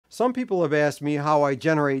Some people have asked me how I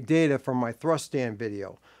generate data from my thrust stand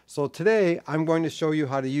video. So today I'm going to show you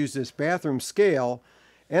how to use this bathroom scale,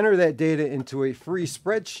 enter that data into a free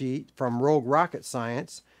spreadsheet from Rogue Rocket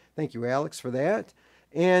Science. Thank you, Alex, for that.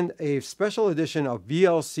 And a special edition of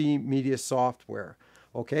VLC Media software.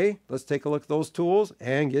 Okay, let's take a look at those tools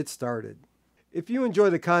and get started. If you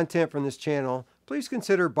enjoy the content from this channel, please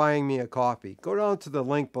consider buying me a coffee. Go down to the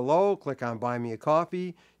link below, click on Buy Me a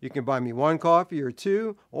Coffee. You can buy me one coffee or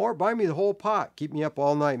two, or buy me the whole pot. Keep me up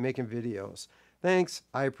all night making videos. Thanks,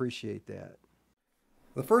 I appreciate that.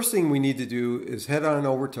 The first thing we need to do is head on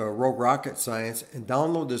over to Rogue Rocket Science and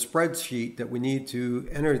download the spreadsheet that we need to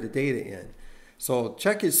enter the data in. So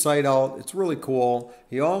check his site out, it's really cool.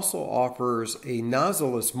 He also offers a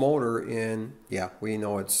nozzleless motor in, yeah, we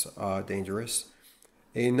know it's dangerous.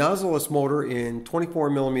 A nozzleless motor in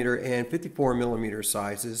 24mm and 54mm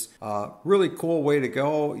sizes. Really cool way to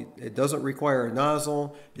go. It doesn't require a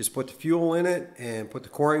nozzle. Just put the fuel in it and put the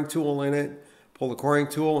coring tool in it. Pull the coring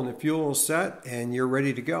tool and the fuel is set and you're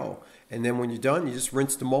ready to go. And then when you're done, you just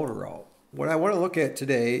rinse the motor out. What I want to look at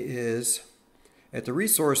today is at the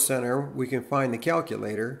Resource Center, we can find the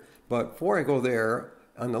calculator. But before I go there,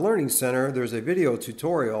 on the Learning Center, there's a video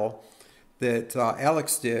tutorial that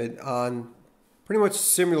Alex did on pretty much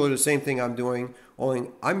similar to the same thing I'm doing, only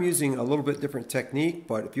I'm using a little bit different technique.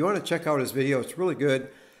 But if you want to check out his video, it's really good.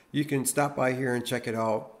 You can stop by here and check it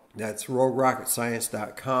out. That's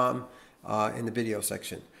roguerocketscience.com in the video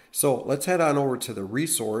section. So let's head on over to the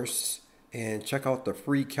resource and check out the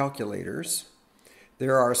free calculators.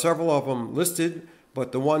 There are several of them listed,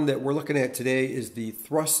 but the one that we're looking at today is the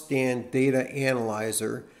Thrust Stand Data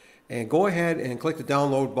Analyzer. And go ahead and click the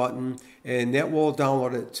download button and that will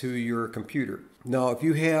download it to your computer. Now, if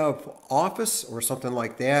you have Office or something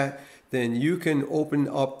like that, then you can open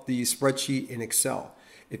up the spreadsheet in Excel.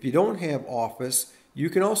 If you don't have Office, you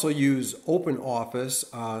can also use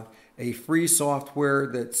OpenOffice, a free software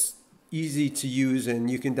that's easy to use and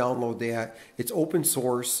you can download that. It's open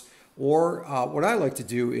source. Or what I like to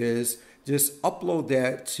do is just upload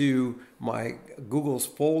that to my Google's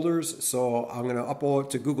folders. So I'm going to upload it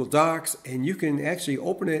to Google Docs and you can actually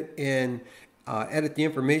open it and edit the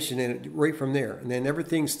information in it right from there. And then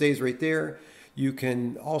everything stays right there. You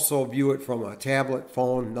can also view it from a tablet,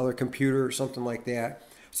 phone, another computer, or something like that.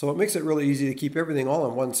 So it makes it really easy to keep everything all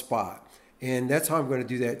in one spot. And that's how I'm going to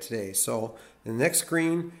do that today. So in the next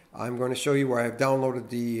screen, I'm going to show you where I've downloaded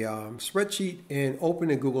the spreadsheet and open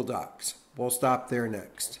in Google Docs. We'll stop there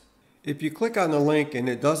next. If you click on the link and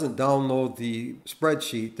it doesn't download the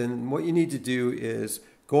spreadsheet, then what you need to do is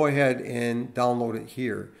go ahead and download it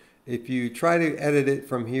here. If you try to edit it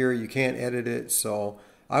from here, you can't edit it. So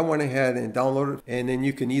I went ahead and downloaded it, and then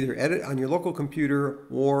you can either edit on your local computer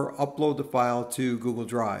or upload the file to Google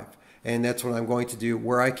Drive. And that's what I'm going to do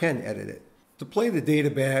where I can edit it. To play the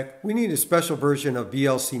data back, we need a special version of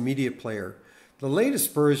VLC Media Player. The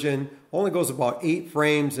latest version only goes about 8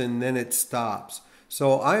 frames and then it stops.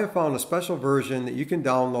 So I have found a special version that you can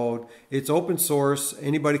download. It's open source.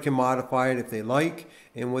 Anybody can modify it if they like.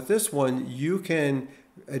 And with this one, you can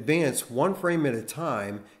advance 1 frame at a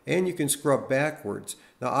time and you can scrub backwards.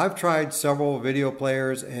 Now I've tried several video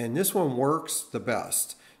players and this one works the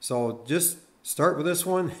best. So just start with this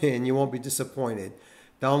one and you won't be disappointed.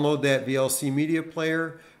 Download that VLC Media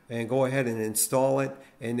Player and go ahead and install it,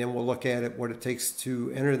 and then we'll look at it, what it takes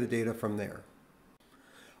to enter the data from there.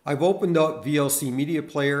 I've opened up VLC Media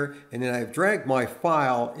Player and then I've dragged my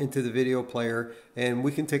file into the video player and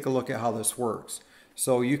we can take a look at how this works.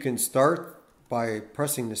 So you can start by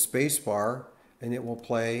pressing the space bar and it will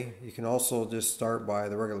play. You can also just start by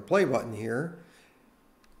the regular play button here.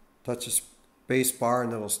 Touch the space bar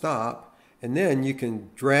and it'll stop. And then you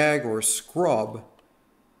can drag or scrub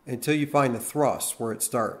until you find the thrust where it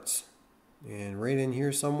starts. And right in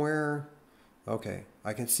here somewhere, okay,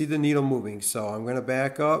 I can see the needle moving. So I'm going to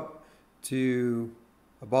back up to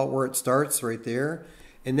about where it starts right there.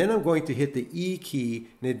 And then I'm going to hit the E key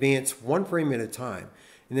and advance 1 frame at a time.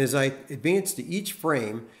 And as I advance to each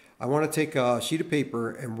frame, I want to take a sheet of paper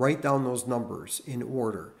and write down those numbers in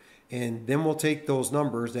order. And then we'll take those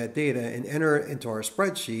numbers, that data, and enter it into our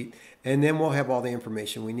spreadsheet. And then we'll have all the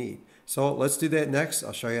information we need. So let's do that next.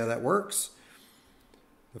 I'll show you how that works.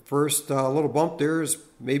 The first little bump there is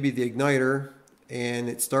maybe the igniter, and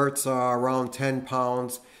it starts around 10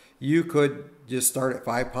 pounds. You could just start at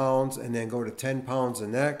 5 pounds and then go to 10 pounds the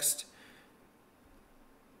next.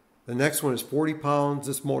 The next one is 40 pounds.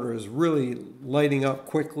 This motor is really lighting up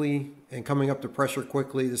quickly and coming up to pressure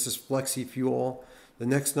quickly. This is flexi fuel. The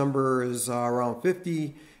next number is around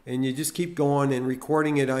 50, and you just keep going and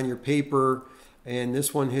recording it on your paper. And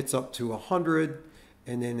this one hits up to 100.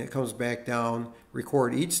 and then it comes back down.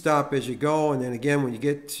 Record each stop as you go, and then again when you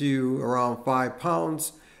get to around 5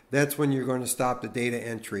 pounds, that's when you're going to stop the data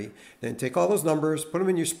entry. Then take all those numbers, put them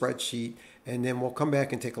in your spreadsheet, and then we'll come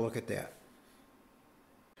back and take a look at that.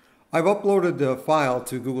 I've uploaded the file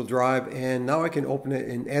to Google Drive, and now I can open it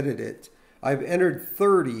and edit it. I've entered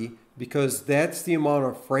 30 because that's the amount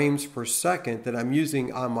of frames per second that I'm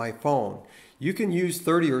using on my phone. You can use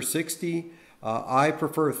 30 or 60. I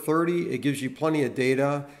prefer 30. It gives you plenty of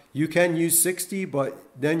data. You can use 60, but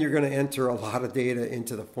then you're going to enter a lot of data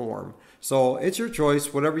into the form. So it's your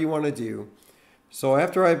choice, whatever you want to do. So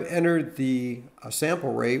after I've entered the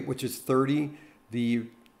sample rate, which is 30, the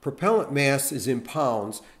propellant mass is in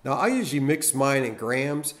pounds. Now I usually mix mine in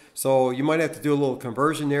grams, so you might have to do a little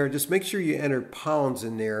conversion there. Just make sure you enter pounds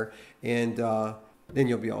in there, and then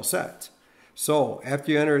you'll be all set. So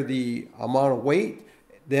after you enter the amount of weight,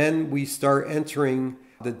 then we start entering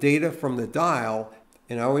the data from the dial.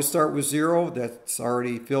 And I always start with 0, that's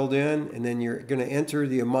already filled in, and then you're going to enter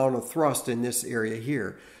the amount of thrust in this area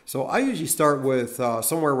here. So I usually start with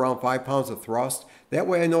somewhere around 5 pounds of thrust. That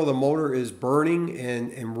way I know the motor is burning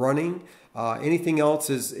and running. Anything else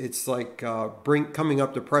it's like coming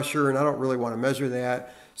up to pressure, and I don't really want to measure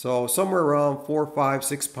that. So somewhere around 4, 5,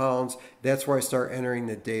 6 pounds, that's where I start entering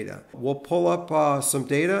the data. We'll pull up some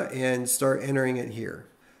data and start entering it here.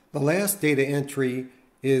 The last data entry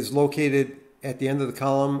is located at the end of the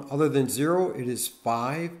column. Other than 0, it is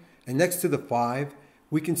 5. And next to the 5,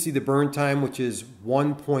 we can see the burn time, which is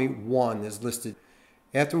 1.1 is listed.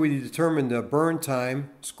 After we determine the burn time,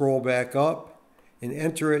 scroll back up and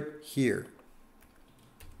enter it here.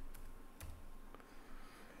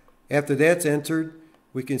 After that's entered,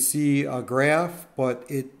 we can see a graph, but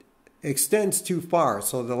it extends too far.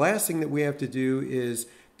 So the last thing that we have to do is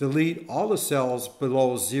delete all the cells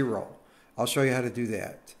below 0. I'll show you how to do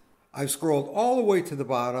that. I've scrolled all the way to the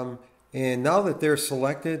bottom, and now that they're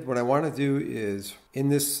selected, what I want to do is in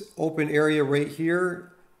this open area right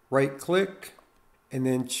here, right click, and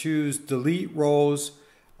then choose delete rows.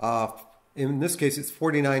 In this case, it's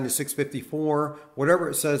 49 to 654. Whatever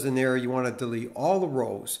it says in there, you want to delete all the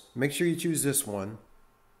rows. Make sure you choose this one.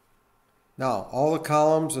 Now, all the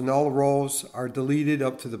columns and all the rows are deleted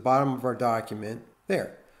up to the bottom of our document.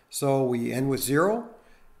 There. So we end with 0,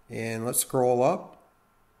 and let's scroll up.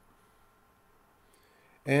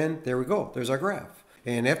 And there we go. There's our graph.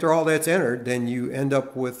 And after all that's entered, then you end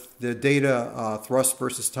up with the data thrust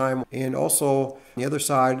versus time. And also, on the other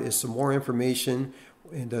side is some more information.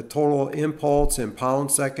 And the total impulse in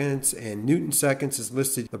pound seconds and Newton seconds is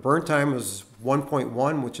listed. The burn time is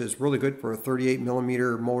 1.1, which is really good for a 38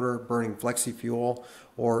 millimeter motor burning flexi fuel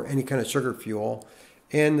or any kind of sugar fuel.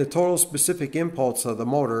 And the total specific impulse of the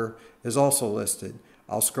motor is also listed.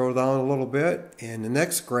 I'll scroll down a little bit, and the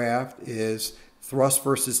next graph is thrust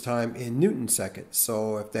versus time in Newton seconds.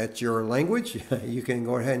 So if that's your language, you can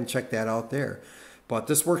go ahead and check that out there. But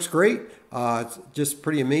this works great. It's just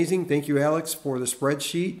pretty amazing. Thank you, Alex, for the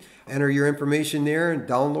spreadsheet. Enter your information there and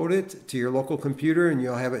download it to your local computer, and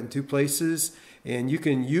you'll have it in 2 places. And you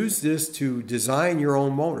can use this to design your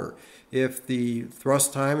own motor. If the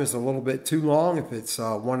thrust time is a little bit too long, if it's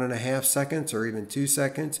 1.5 seconds or even 2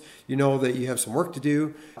 seconds, you know that you have some work to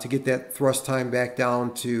do to get that thrust time back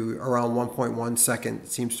down to around 1.1 second.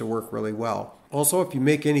 It seems to work really well. Also, if you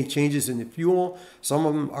make any changes in the fuel, some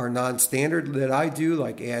of them are non-standard that I do,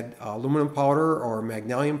 like add aluminum powder or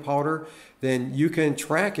magnesium powder, then you can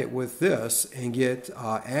track it with this and get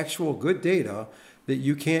actual good data that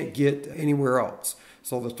you can't get anywhere else.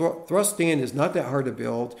 So the thrust stand is not that hard to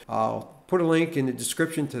build. I'll put a link in the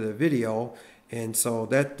description to the video. And so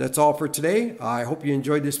that's all for today. I hope you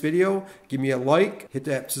enjoyed this video. Give me a like, hit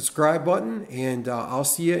that subscribe button, and I'll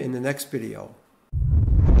see you in the next video.